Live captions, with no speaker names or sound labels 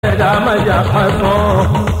ẹ̀dá máa jà pàṣán.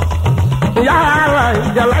 Yàrá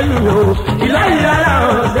ìjàlá yìí o ìlà ìyára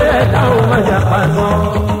ọ̀dẹ́ ẹ̀dá ò máa jà pàṣán.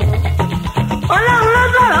 Ọlọ́run ló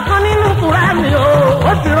sọ̀rọ̀ kan nínú Kùránì o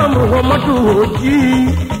ó ti rán Muhammadu òjì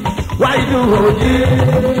wáìdù òjì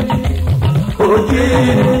òjì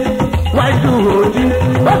wáìdù òjì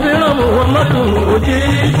ó ti rán Muhammadu òjì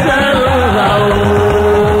sẹ́lá o.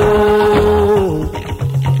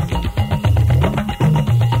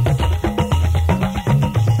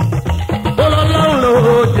 Ọlọ́run ló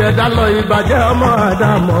jẹ̀dá lọ ìbàjẹ́ ọmọ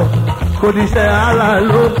Ádámọ̀ kò díṣẹ́ ara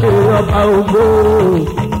lókè ọba ògbó.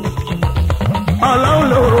 Ọlọ́run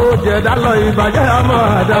ló jẹ̀dá lọ ìbàjẹ́ ọmọ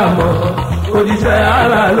Ádámọ̀ òjíṣẹ́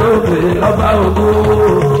ara lókè ọba ògo.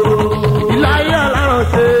 Ìláyé ọlọ́run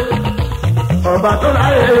ṣe ọba tó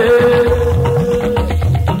láyé.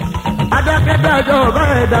 Adákẹ́dájọ́ ọba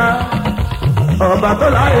ẹ̀dá ọba tó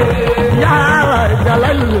láyé. Yàrá ìjàlá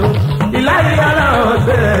ìlú ìláyé ọlọ́run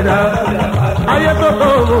ṣe ẹ̀dá. Ayé tó tó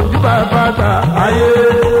mojú bàbá ta ayé.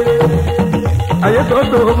 Ayé tó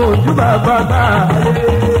tó mojú bàbá ta ayé.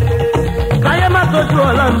 Káyé má tójú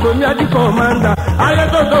ọ̀la ń bomi adìkọ̀ máa ń dà. Ayé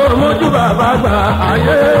tó tó mojú bàbá gbà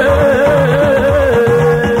ayé.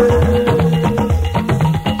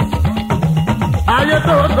 Ayé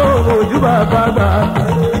tó tó mojú bàbá gbà.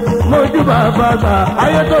 Mojú bàbá gbà.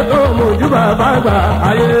 Ayé tó tó mojú bàbá gbà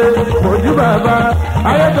ayé. Mojú bàbá.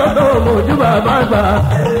 Ayé tó tó mojú bàbá gbà.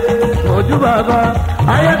 Mojú bàbá.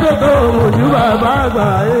 Ayé tó tó mojú bàbá gbà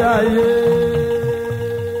ayé.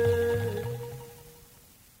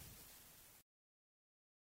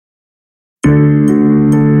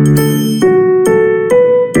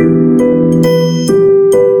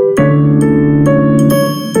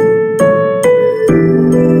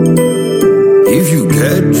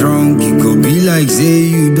 Like say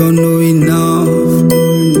you don't know enough.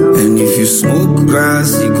 And if you smoke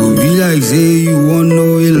grass, it could be like say you won't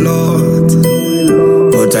know a lot.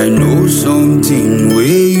 But I know something where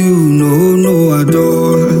you know at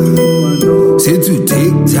all. Say to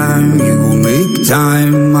take time, you go make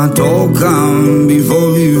time. I talk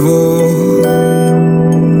before.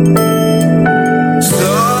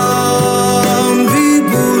 Some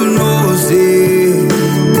people know say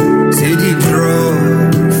the drug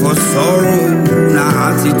for sorrow.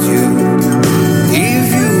 Attitude. If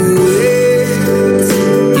you wait,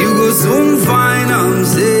 you go soon find I'm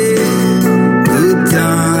saying good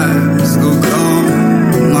times go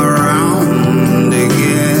come around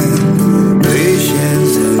again.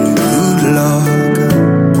 Patience and good luck,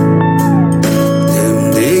 them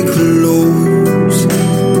they close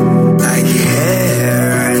like hair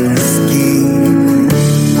and skin.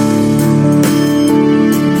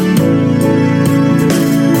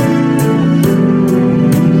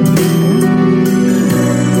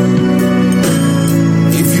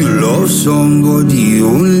 Somebody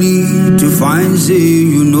only to find say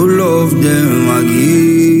you no love them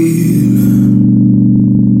again.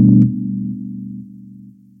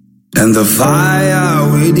 And the fire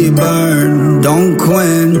where they burn don't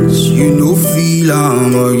quench, you no feel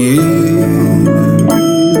I'm again.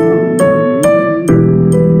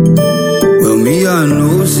 Well me I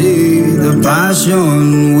know say the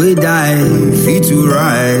passion we die fit to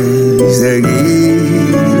rise again.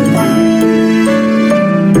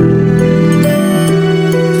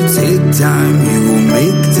 Time you go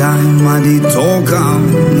make time, I did talk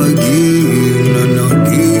again and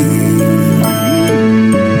again.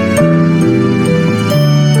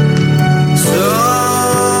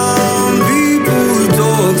 Some people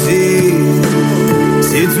talk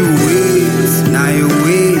say to waste, now you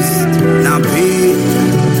waste, now pay.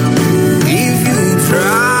 If you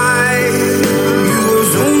try, you go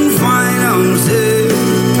soon find I'm saying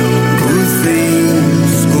good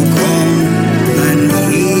things go come and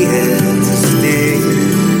here.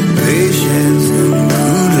 Patience and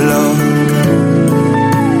good luck,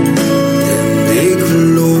 then they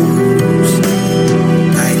close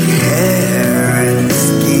like hair and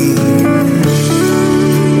skin.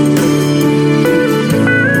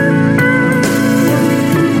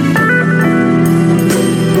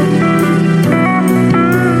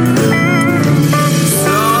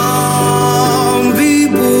 Some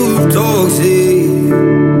people talk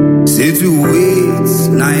say to wait,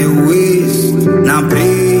 now you waste, now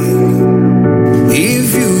pay. If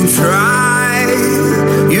you try,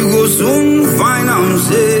 you go soon find I'm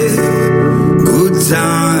say good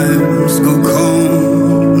times go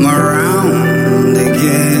come around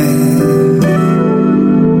again.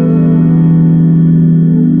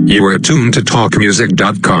 You are tuned to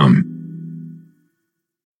talkmusic.com.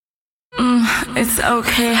 It's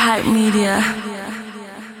okay, Hype Media.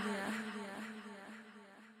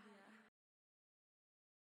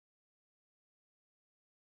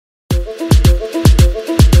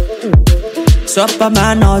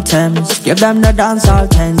 Superman all temps, give them the dance all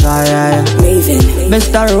things, yeah.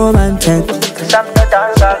 Mr. Romantic, cause I'm the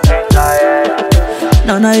dance all things, yeah.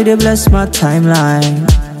 Now you they bless my timeline.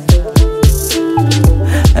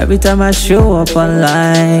 Every time I show up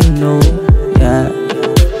online, no, yeah.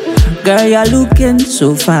 Girl, you're looking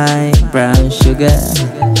so fine, brown sugar.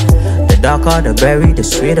 The darker the berry, the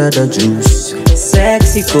sweeter the juice.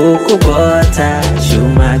 Sexy cocoa butter, show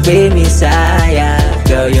my baby sire.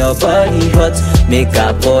 Girl, your body hot, make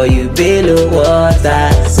up for you below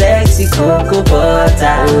water. Sexy cocoa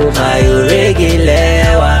butter, oh my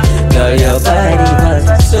regular. Girl, your body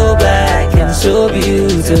hot, so black and so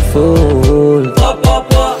beautiful. Pop, pop,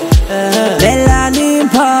 pop. Melanin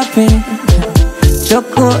popping,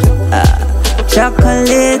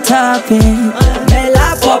 chocolate topping.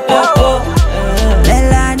 Mela pop, pop, pop.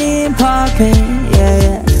 Melanin popping,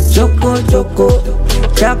 yeah. Choco,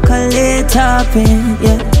 chocolate topping,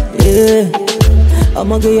 yeah.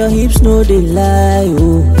 I'ma get your hips, no they lie,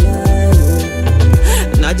 oh.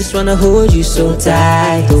 And I just wanna hold you so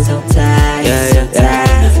tight, oh. So tight,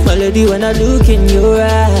 yeah. Melody, when I look in your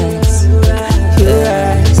eyes,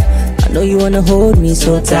 I know you wanna hold me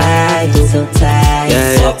so tight, oh. So tight,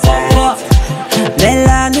 yeah.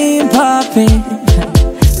 Melanin popping,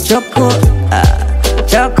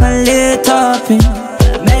 chocolate topping.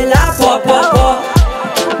 Mela pop, pop, pop.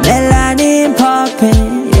 Melanin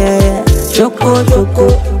popping, yeah. Choco,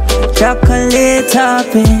 chocolate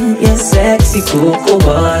topping, yeah. Sexy cocoa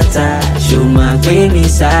butter, show my baby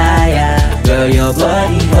sire. Girl, your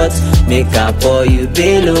body hot, make up for you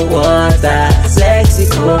below water. Sexy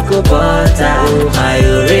cocoa butter, oh my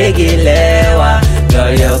regular.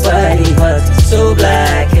 Girl, your body hot, so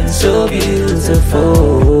black and so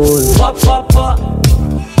beautiful. Pop, pop, pop.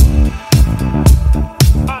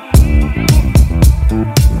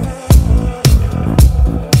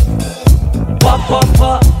 Pop, pop,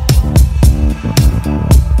 pop.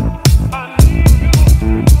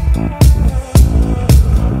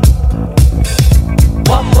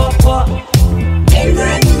 Pop, pop, pop.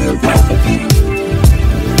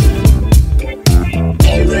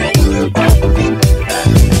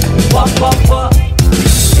 Pop, pop, pop.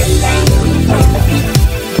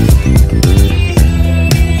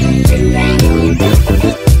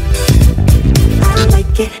 I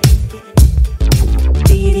like it.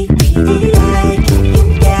 Beady, like it.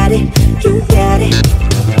 You got it.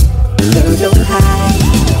 Girl, don't hide.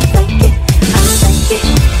 Like it, I like it.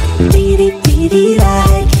 Beady,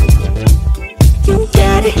 like it. You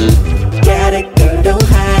got it. Girl, don't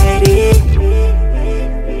hide it.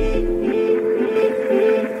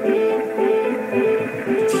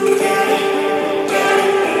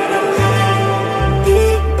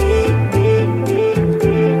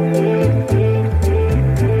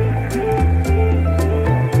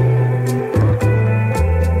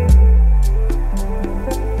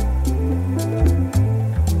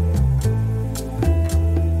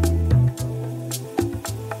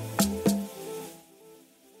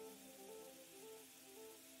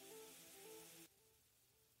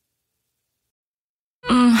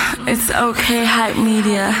 It's okay, hype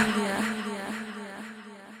media.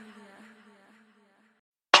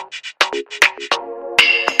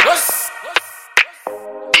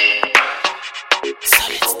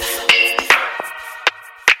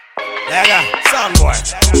 Lega, Soundboy.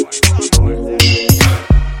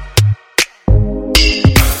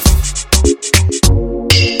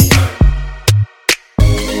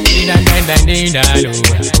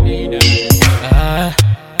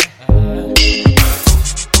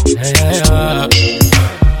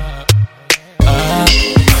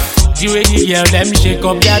 The way the girl them shake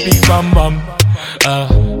up their big bum bum.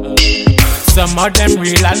 Some of them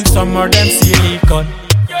real and some of them silicone.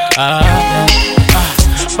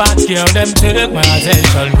 Bad girl them take my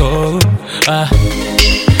attention go.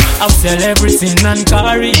 I'll sell everything and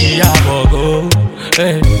carry a go.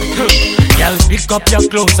 Girl, pick up your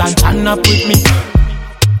clothes and turn up with me.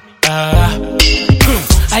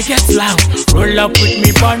 I get loud, roll up with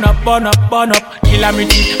me, burn up, kill me.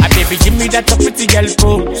 I baby, give me that pretty girl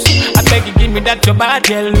pose. I beg you, give me that your bad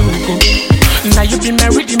girl look. Now you be my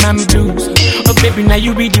rhythm and blues. Oh baby, now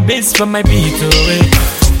you be the bass for my beat,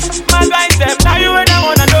 My guys them, now you ain't I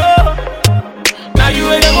wanna know. Now you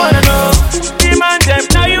ain't I wanna know. Demand them,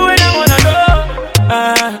 now you ain't I wanna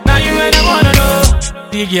know. Now you ain't I wanna know.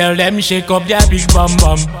 The girl them shake up their big bum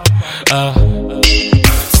bum.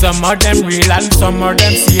 Some of them real and some of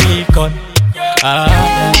them silicone.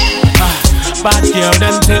 Bad girl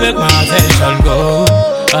them take my attention go.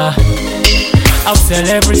 I'll sell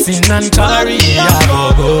everything and carry a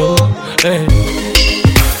go.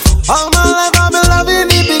 All my life I've been loving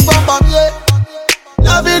the big bum bum, yeah.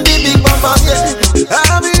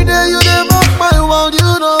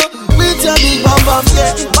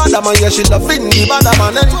 man, yeah, she loving me better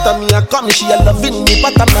man. Anytime me I come, she a loving me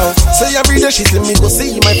better now. Say every day she see me go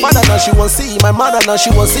see my father now. She want see my mother now. She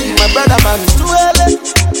want see my brother man. Too early.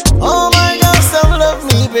 Oh my God, some love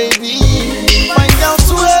me, baby. Find out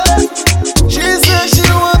too early. She said she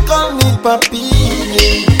won't call me papi.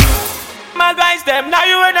 My guys, them, now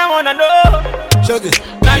you and I wanna know. Shut it.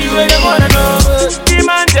 Now you and I wanna know.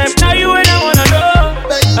 Demand them, now you and I wanna know.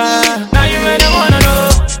 Now you and I wanna know.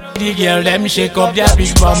 The girl, them shake up their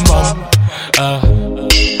big bum bum.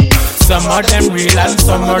 Some of them real and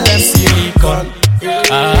some of them silicone.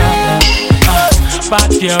 But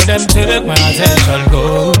girl, them take my attention,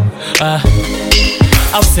 go.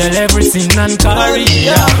 I'll sell everything and carry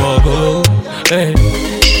a go. Hey.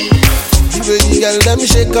 The girl, them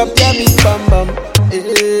shake up their big bum bum.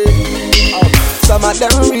 Some of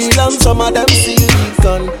them real and some of them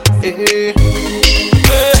silicone.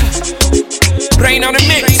 Rain on the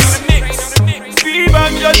mix. Fever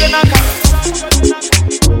just in a car.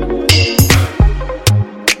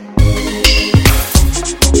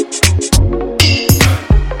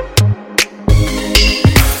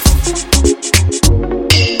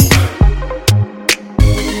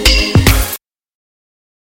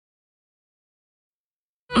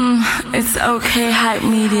 It's okay, hype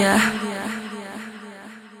media.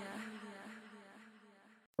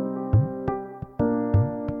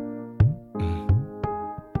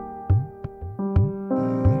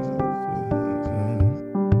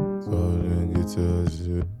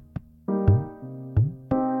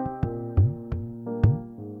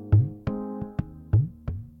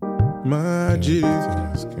 My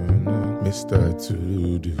Jesus, Mr.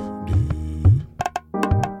 To-do.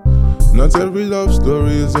 Not every love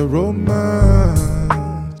story is a romance.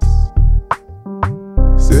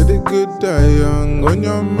 Say the good die young on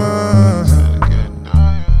your mind.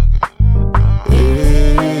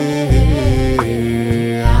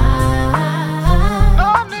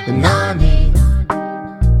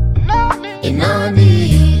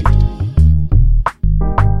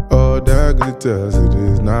 All that glitters, it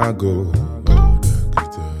is not gold. All that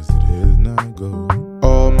glitters, it is not gold.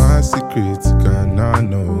 All my secrets you cannot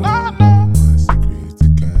know.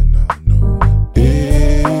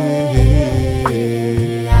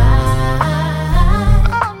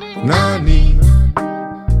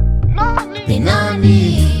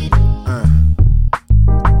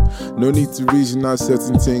 No need to reason out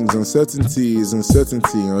certain things. Uncertainty is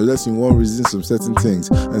uncertainty unless you want reason some certain things.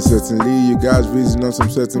 And certainly you guys reason on some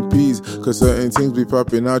certain P's. Cause certain things be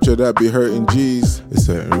popping out here that be hurting G's. It's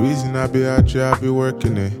certain reason I be out here, I be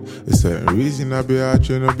working it. It's certain reason I be out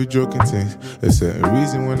here, no be joking things. It's certain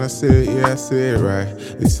reason when I say it, yeah, I say it right.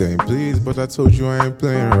 It's saying please, but I told you I ain't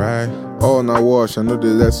playing right. All now wash, I know they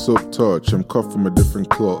let soap touch. I'm cut from a different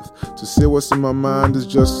cloth. To say what's in my mind is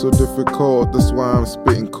just so difficult. That's why I'm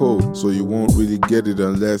spitting cold. So you won't really get it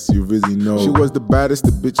unless you really know. She was the baddest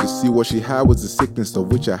of bitches. See, what she had was a sickness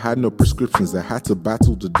of which I had no prescriptions. I had to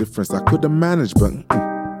battle the difference. I could have managed, but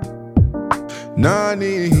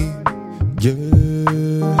Nani, yeah.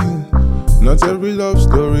 Not every love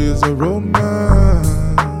story is a romance.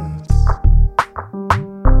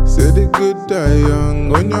 Say the good die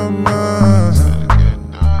young on your mind.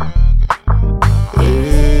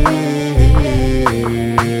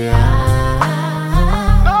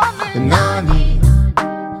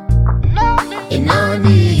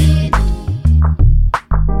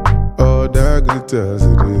 All that glitters,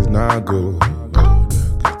 it is not gold. All that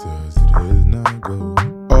glitters, it is not gold.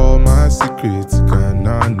 All my secrets you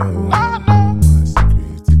cannot know. All my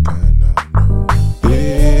secrets you cannot know.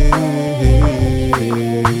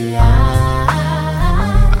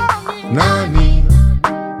 Nani.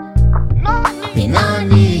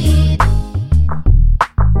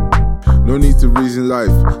 No need to reason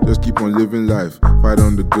life, just keep on living life. Fight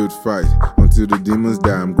on the good fight, until the demons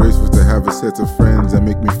die. I'm grateful to have a set of friends that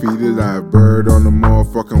make me feel alive. Bird on the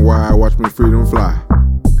motherfucking wire, watch me freedom fly.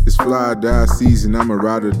 It's fly or die season, I'm a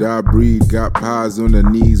ride or die breed. Got pies on their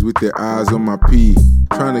knees with their eyes on my pee.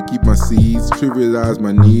 Trying to keep my seeds, trivialize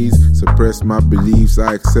my needs, suppress my beliefs,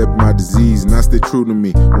 I accept my disease. And I stay true to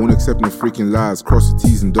me, won't accept no freaking lies. Cross your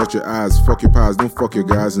T's and dot your I's, fuck your pies, don't fuck your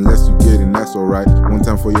guys unless you get it, that's alright. One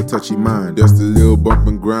time for your touchy mind, just a little bump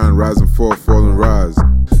and grind, rise and fall and rise.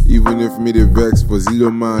 Even if me the vex for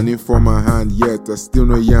zero man, ain't for my hand yet, I still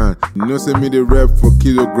no yarn. You know say me the rep for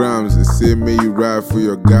kilograms, they say may you ride for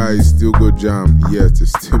your guy, you still go jam, yet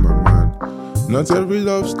it's still my man. Not every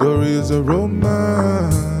love story is a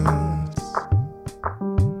romance.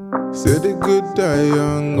 Say the good die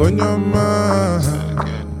young on your mind.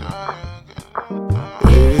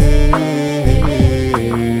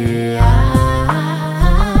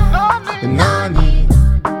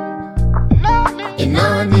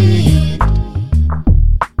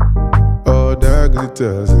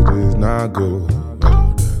 tells it is not gold.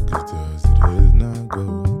 All that glitter tells it is not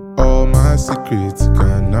gold. All my secrets you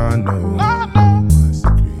cannot know. All my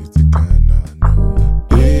secrets you cannot know.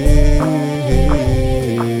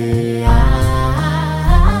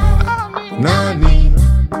 Nani.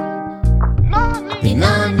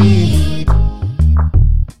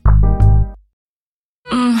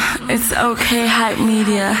 It's okay, hype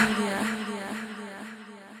media.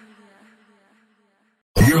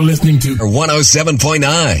 You're listening to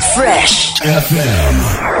 107.9 Fresh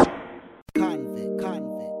FM.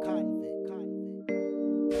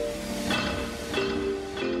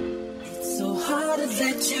 It's so hard to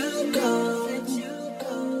let you go.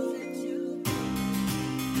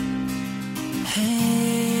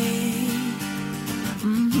 Hey,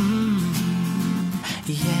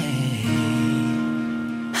 yeah.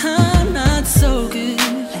 I'm not so good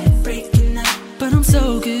at breaking up, but I'm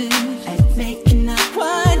so good at making up.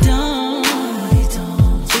 Why don't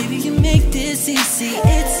baby, you make this easy?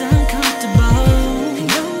 It's uncomfortable. And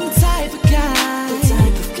I'm the type of guy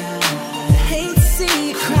I hate to see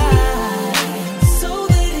you cry. So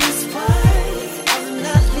that is why I'm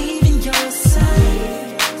not leaving your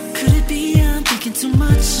side. Could it be I'm thinking too much?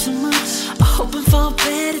 Hoping for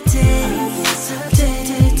better days.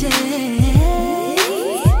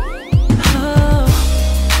 Oh,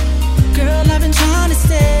 girl, I've been trying to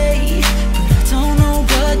stay, but I don't know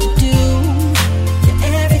what to do. You're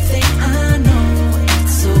everything I know.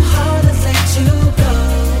 It's so hard to let you go.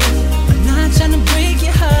 I'm not trying to break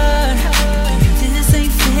your heart, baby, this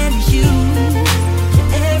ain't fair to you.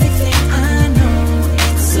 You're everything I know.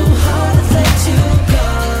 It's so hard to let you go.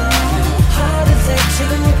 Hard to let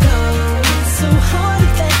you go. It's so hard to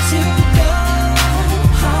let you go.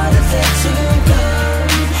 Hard to let you go.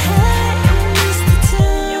 Hey, I miss the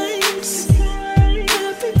times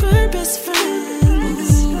that we were best friends.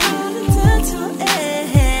 All the time till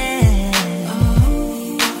end.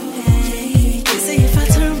 You say if I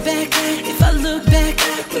turn back, if I look back,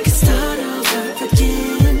 we can start over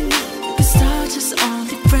again. We can start just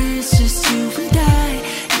only friends, just you and I.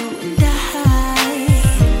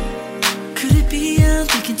 Could it be I'm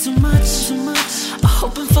thinking too much?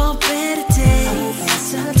 Hoping for better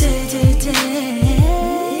days.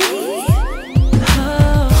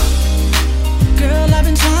 Oh, girl, I've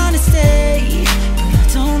been trying to stay, but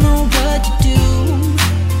I don't know what to do.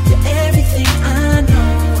 You're everything I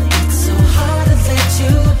know. It's so hard to let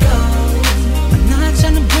you go. I'm not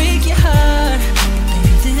trying to break your heart,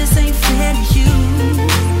 baby, this ain't fair to you.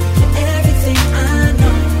 You're everything I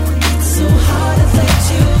know. It's so hard to let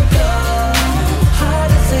you go. Hard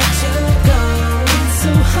to let you go. It's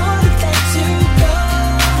so hard to let you go.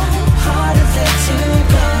 Hard to let you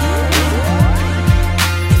go.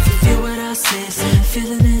 If you feel what I say,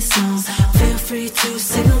 feeling this song, feel free to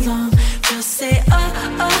sing along. Just say oh,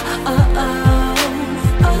 oh, oh, oh,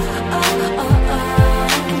 oh, oh, oh, oh.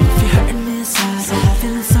 And if you're hurting inside,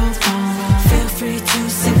 feeling so wrong, feel free to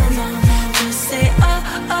sing along. Just say oh,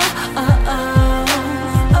 oh, oh, oh,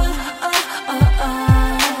 oh, oh, oh,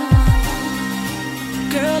 oh.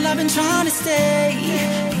 Girl, I've been trying to stay,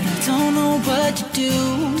 but I don't know what to do.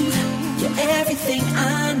 You're everything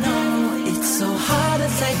I know. It's so hard to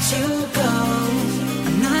let you go.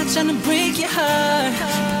 I'm not trying to break your heart,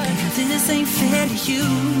 baby, this ain't fair to you.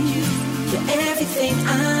 You're everything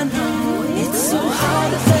I know. It's so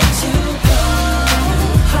hard to let you go.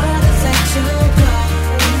 Hard to let you go.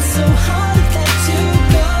 It's so hard to let you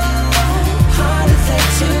go. Hard to let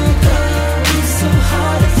you go. It's so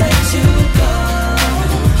hard to let you go.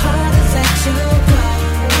 Hard to let you go.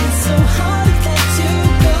 It's so hard to let you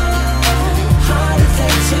go. Hard to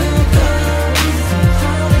let you go. It's so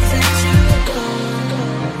hard to let you go.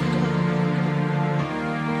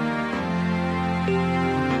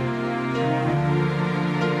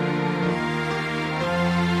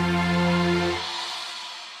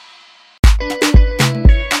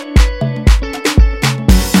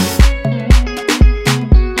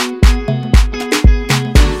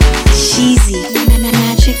 Cheesy,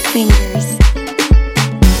 magic fingers.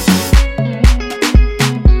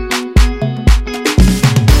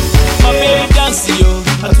 My baby dance yo,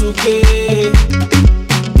 that's okay.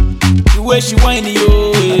 The way she whine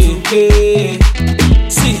yo, okay.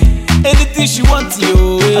 See, anything she wants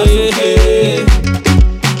yo, okay.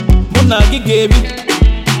 Mona gigebe,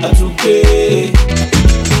 that's okay.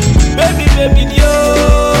 Baby, baby, yo,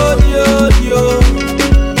 yo, yo.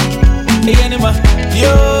 Hey, anima,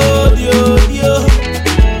 yo, yo, yo.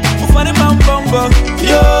 Ufane bam bam bam,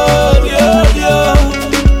 yo, yo, yo.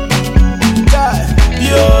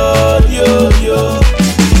 Yo, yo, yo.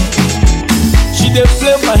 She dey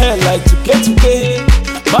play my hair like to get away.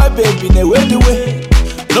 My baby, ne way the way.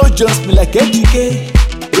 just me like HK.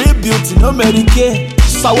 Real beauty, no Medicare.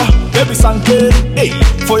 Sour, baby sanke. Hey,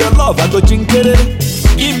 for your love I go jinkere.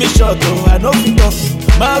 Give me shot, oh, I know fit off.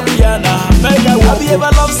 Mariana, mega. Have you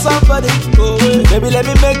ever loved somebody? Oh, baby, let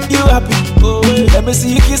me make you happy. Oh, let me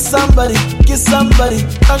see you kiss somebody,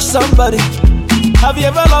 touch somebody. Have you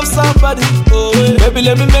ever loved somebody? Oh, baby,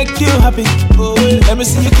 let me make you happy. Oh, let me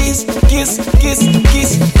see you kiss.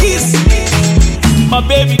 My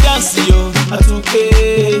baby dance, yo, that's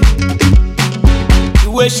okay. The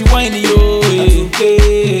way she whine, yo,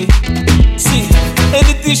 hey. See,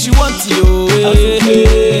 anything she wants, yo,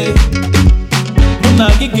 hey. Muna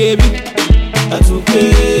baby, that's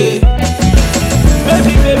okay.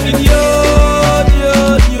 Baby, yo.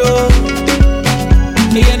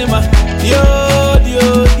 Hey, anima, yo.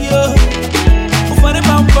 Ufane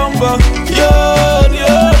bambamba, yo.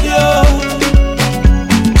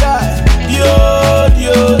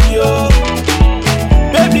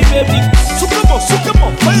 Baby, sukamo,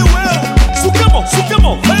 farewell. Sukamo,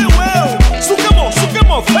 farewell. Sukamo,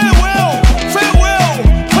 farewell. Farewell.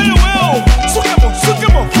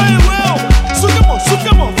 Sukamo, farewell. Sukamo,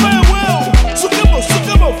 farewell.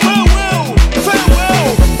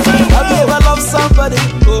 Have you ever loved somebody?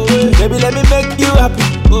 Oh, baby, let me make you happy.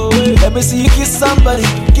 Oh, let me see you kiss somebody,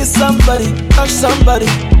 touch somebody.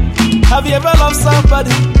 Have you ever loved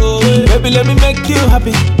somebody? Oh, baby, let me make you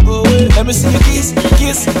happy. Oh, let me see you kiss.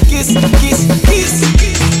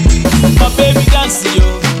 My baby dance,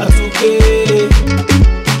 yo, that's okay.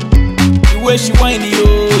 The way she whine,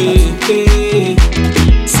 yo, hey.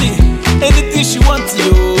 See, anything she wants,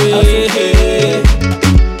 yo, hey.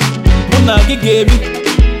 Muna baby,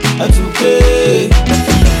 that's okay.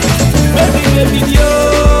 Baby, yo.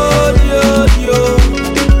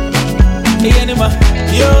 Hey, anima,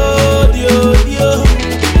 yo.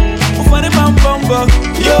 Ufane bambamba,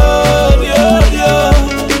 yo.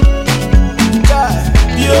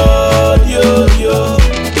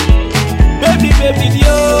 Baby, yo.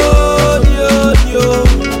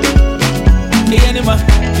 Hey, anima,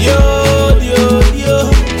 yo.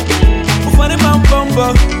 Ufane bambamba,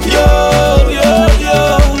 yo.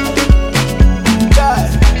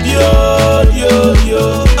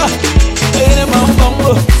 Hey, anima,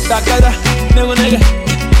 bambamba, dakada, nega,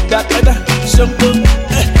 dakada, shampoo,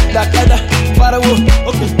 dakada, farawo,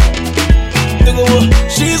 okay. Nigga,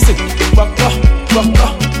 she's it, baka.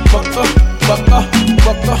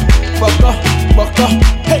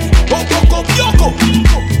 Hey, go, yoko.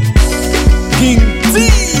 King T,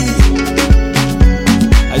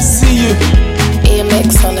 I see you. AMX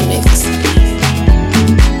on the mix.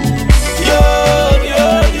 Yo.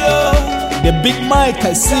 The Big Mike,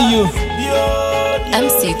 I see you.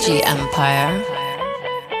 MCG Empire.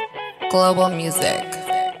 Global music.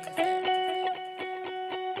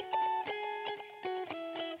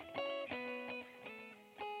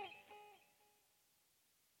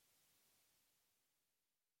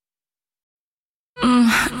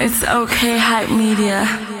 It's okay, hype media.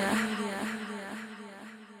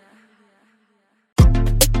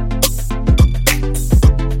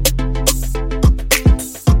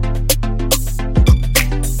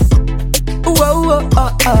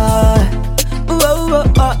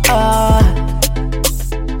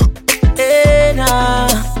 Hey, nah.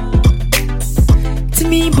 To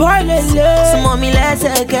me, boy, mommy, let's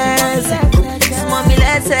guess. Mommy,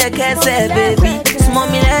 let's guess, baby.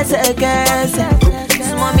 Mommy, let's guess.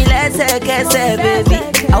 Mommy, let's guess, baby.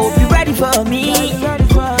 I hope you ready for me.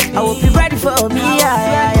 I hope you ready for me.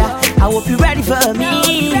 Yeah. I hope you ready for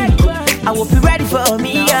me. I hope you ready for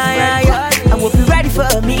me. Yeah. I hope you ready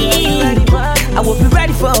for me. I hope you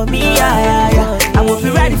ready for me. Yeah. I hope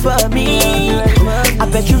you ready for me. I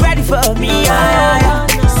bet you ready for me. Yeah.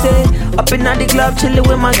 Say, up in the club, chillin'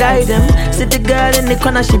 with my guy them. See the girl in the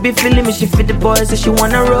corner, she be feeling me. She fit the boys, so she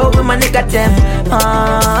wanna roll with my nigga them.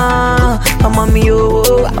 I'm on me,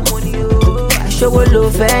 oh, I'm on you. I show a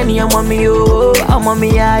love, Fanny, I'm on me, oh, I'm on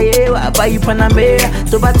me, yeah. I buy you Panamera,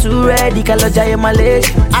 to buy too ready, Kaloja, in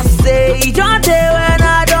Malaysia. I say, don't tell when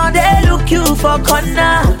I don't they look you for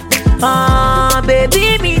corner.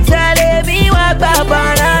 Baby, me telling me what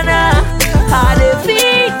banana. How they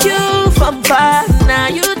feed you from far. Now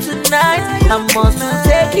you tonight, I must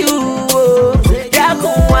take you. Yeah,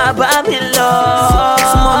 come on, baby, love.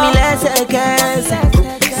 Mommy, let's guess.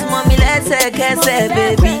 Mommy, let's guess,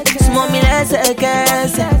 baby. Mommy, let's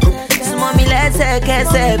guess. Mommy, let's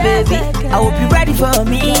guess, baby. I hope you ready for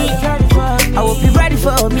me. I hope you ready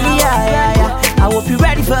for me. Yeah. I hope you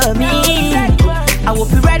ready for me. I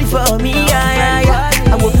hope you ready for me. Yeah.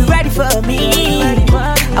 I hope you ready for me.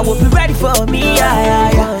 I hope you ready for me.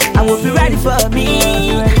 Yeah. I hope you ready for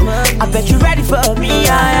me. I bet you ready for me.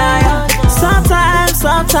 Yeah.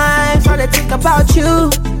 they think about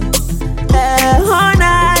you. All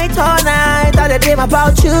night, all they dream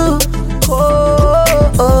about you.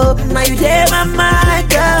 Oh, now you hear my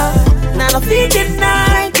mind, girl. Now I'm feeling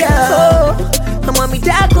night, girl. I'm on me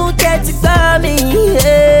that go get it for me.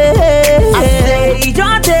 I say,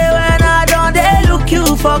 don't tell when I don't they look you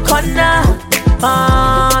for corner.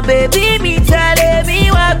 Baby, me telling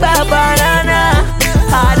me what about banana.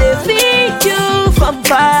 I dey feed you from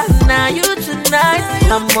far. Now you tonight,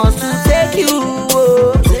 I must take you.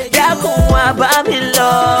 Ya con wa ba mi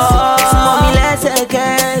lo. Mommy, let's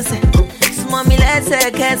kiss. Mommy, let's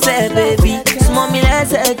kiss, baby. Mommy,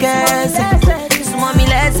 let's kiss. Mommy,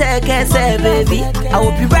 let's kiss, baby. I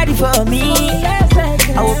hope you ready for me.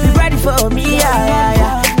 I hope you ready for me.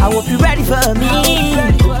 Yeah. I hope you ready for me.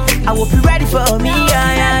 I hope you ready for me.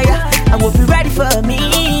 Yeah. I hope you ready for me. I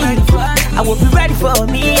hope you ready for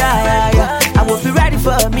me. Yeah. I hope you ready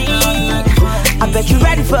for me. I bet you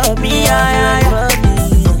ready for me. Yeah.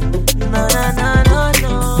 No.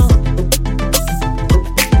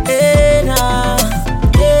 Hey, nah.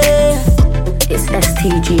 Yeah. It's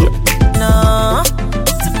STG. No.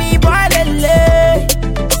 To me, boy, lele.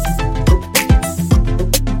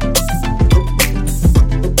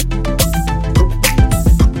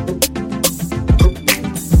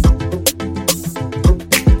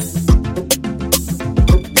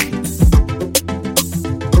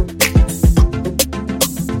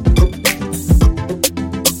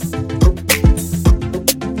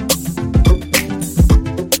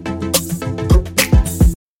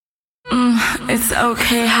 It's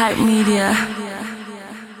okay, hype media.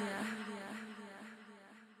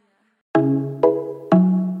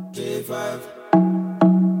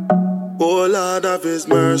 Oh Lord of His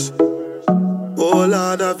mercy, oh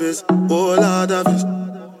Lord of His, oh Lord of His.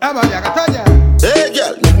 Hey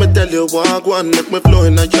girl, make me tell you walk one, make me flow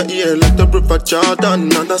in your ear like the river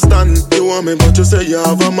Jordan. Understand, you want me but you say you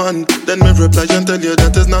have a man. Then me reply and tell you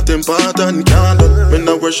that is not important. Can't let me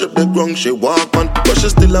not worship the ground she walk on, but she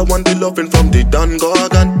still I want the loving from the Don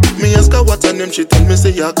Gorgon. Me ask her what's her name, she tell me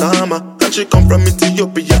say Yakama, and she come from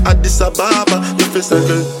Ethiopia, Addis Ababa. You feel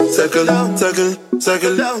circle down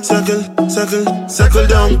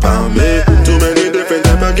pa me. Too many different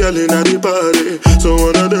type of girl in the party, so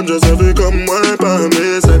one of them just have to come wine pa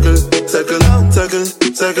me. Circle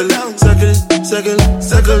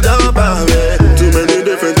down pa me. Too many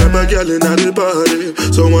different type of girl in the party,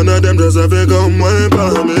 so one of them just have to come wine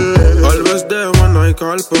pa me. Always there when I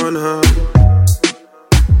call upon her.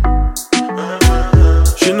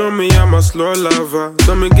 She know me, I'm a slow lover,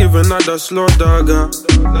 so me give another slow dagger.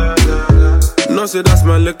 No say that's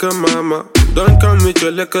my liquor mama, don't come with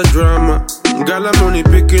your liquor drama. Girl, I'm only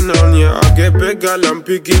picking on ya. I get big, girl, I'm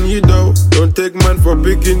picking you though. Don't take man for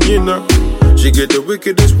picking you now. She get the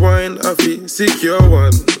wickedest wine, I feel secure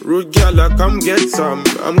one. Rude girl, I come get some.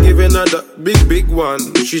 I'm giving her the big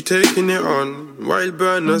one. She taking it on. Wild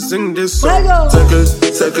burner, sing this song. Circle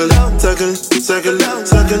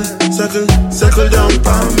down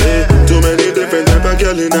pa me. Too many different type of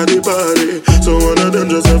girl in the party, so one of them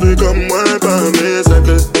just have to come wine pa me.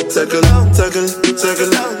 Circle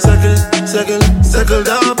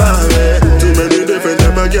down pa me. Too many different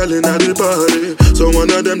type of girl in the party, so one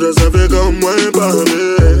of them just have to come wine pa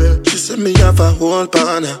me. She said me have a whole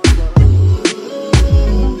partner,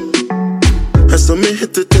 and so me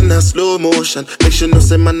hit it in a slow motion. Make sure no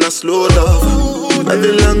say man a slow love.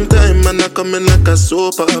 Every long time man a coming like a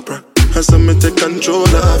soap opera, and so me take control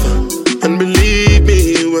of her. And believe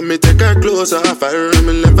me, when me take her clothes off her,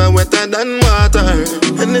 me leave her wetter than water.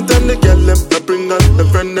 Anytime the girl them, I bring out the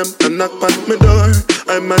friend them and knock on my door,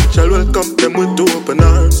 I man shall welcome them with open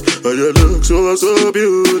arms. Oh, you look so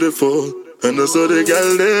beautiful, and also the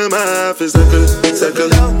girl them have is circle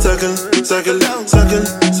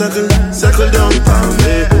down for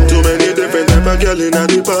me. Too many different type of girl in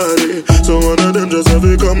the party, so one of them just have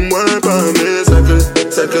to come wine for me.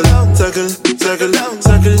 Circle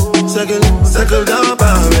down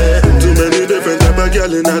for me. Too many different type of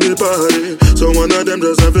girl in the party, so one of them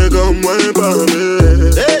just have to come wine for me.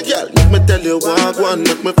 Hey girl, make me tell you walk one,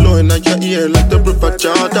 make me flow in your ear like the river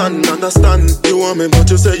Jordan. Understand, you want me but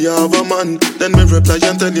you say you have a man. Then me reply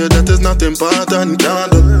and tell you that is not important.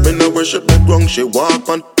 Can't let me not worship the ground she walk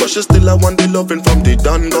on, but she still I want the loving from the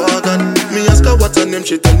Don Gorgon. Me ask her what's her name,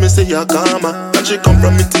 she tell me say Yakama, and she come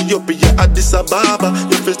from Ethiopia, Addis Ababa.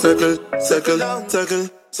 You feel circle down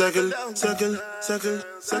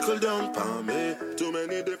for me. Too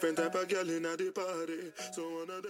many different type of girl in the party, so one of them